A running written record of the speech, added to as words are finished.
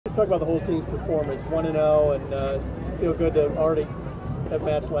Let's talk about the whole team's performance. 1-0, and feel good to already have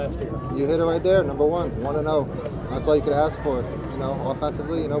matched last year. You hit it right there. Number one, 1-0. That's all you could ask for. You know,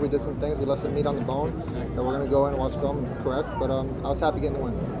 offensively, we did some things. We left some meat on the bone that we're going to go in and watch film and correct. But I was happy getting the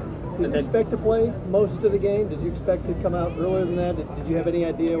win. Did you expect to play most of the game? Did you expect to come out earlier than that? Did you have any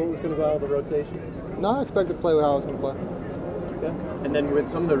idea what was going to go out of the rotation? No, I expected to play how I was going to play. Okay. And then with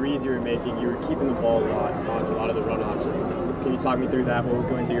some of the reads you were making, you were keeping the ball a lot on a lot of the run options. Can you talk me through that? What was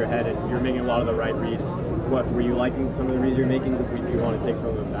going through your head? And you were making a lot of the right reads. What were you liking some of the reads you were making? Do you want to take some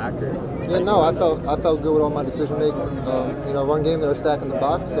of them back? Or yeah, no, I felt good with all my decision making. Run game, they were stacking the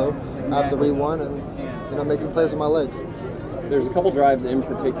box, so I have to read one and make some plays with my legs. There's a couple drives in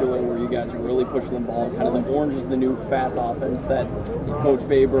particular where you guys are really pushing the ball. Kind of the orange is the new fast offense that Coach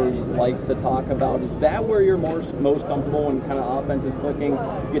Babers likes to talk about. Is that where you're most comfortable when kind of offense is clicking?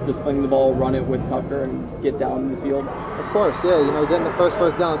 You get to sling the ball, run it with Tucker, and get down in the field? Of course, yeah. Getting the first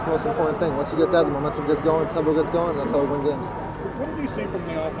down is the most important thing. Once you get that, the momentum gets going, tempo gets going, that's how we win games. What did you see from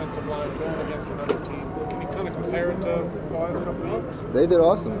the offensive line going against another team? Can you kind of compare it to the last couple of years? They did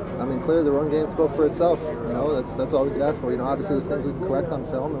awesome. I mean, clearly the run game spoke for itself. That's all we could ask for. Obviously there's things we can correct on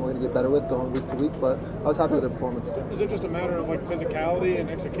film and we're going to get better with going week to week, but I was happy with their performance. Is it just a matter of physicality and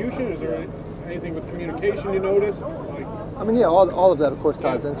execution? Is there anything with communication you noticed? Yeah, all of that of course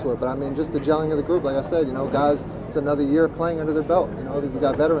ties into it, but just the gelling of the group. Like I said, guys, it's another year of playing under their belt. We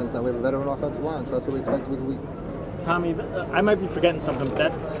got veterans now. We have a veteran offensive line, so that's what we expect week to week. Tommy, I might be forgetting something, but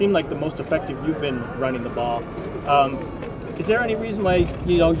that seemed like the most effective you've been running the ball. Is there any reason why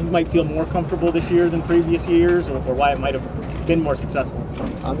you might feel more comfortable this year than previous years, or why it might have been more successful?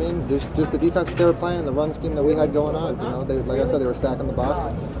 There's just the defense that they were playing, the run scheme that we had going on. Like I said, they were stacking the box,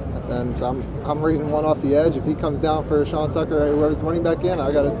 and so I'm reading one off the edge. If he comes down for Sean Tucker or whoever's running back in,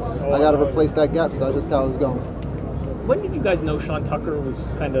 I gotta replace that gap. So that's just how it was going. When did you guys know Sean Tucker was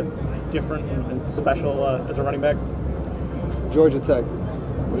kind of different and special as a running back? Georgia Tech.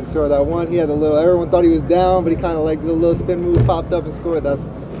 When he scored that one, he had everyone thought he was down, but he kind of did a little spin move, popped up and scored. That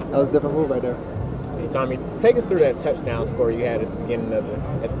was a different move right there. Hey Tommy, take us through that touchdown score you had at the beginning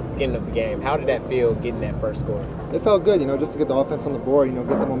of the game. How did that feel getting that first score? It felt good, just to get the offense on the board, get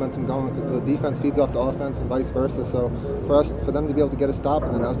the momentum going, because the defense feeds off the offense and vice versa. So for them to be able to get a stop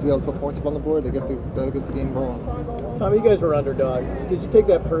and then us to be able to put points up on the board, that gets the game rolling. Tommy, you guys were underdogs. Did you take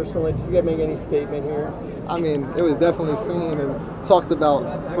that personally? Did you guys make any statement here? It was definitely seen and talked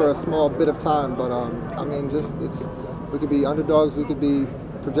about for a small bit of time, but we could be underdogs, we could be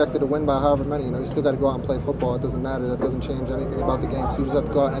projected to win by however many. You still got to go out and play football. It doesn't matter. That doesn't change anything about the game. So you just have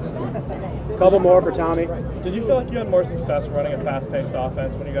to go out and execute. Couple more for Tommy. Did you feel like you had more success running a fast-paced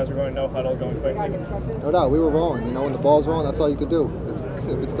offense when you guys were going no huddle, going quickly? No doubt, we were rolling. When the ball's rolling, that's all you could do.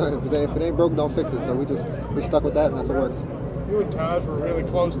 If it ain't broke, don't fix it. So we stuck with that, and that's what worked. You and Taj were really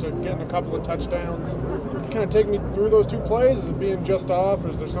close to getting a couple of touchdowns. Can you kind of take me through those two plays? Is it being just off, or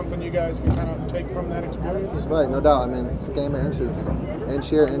is there something you guys can kind of take from that experience? Right, no doubt. It's a game of inches. Inch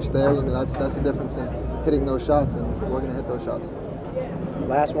here, inch there. That's the difference in hitting those shots, and we're going to hit those shots.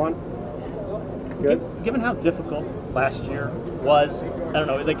 Last one. Good. Given how difficult last year was, I don't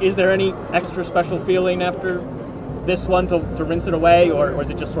know, is there any extra special feeling after this one to rinse it away, or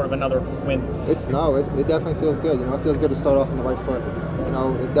is it just sort of another win? It definitely feels good. It feels good to start off on the right foot.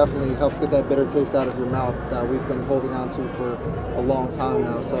 It definitely helps get that bitter taste out of your mouth that we've been holding on to for a long time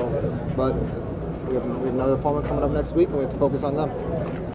now. But we have another opponent coming up next week, and we have to focus on them.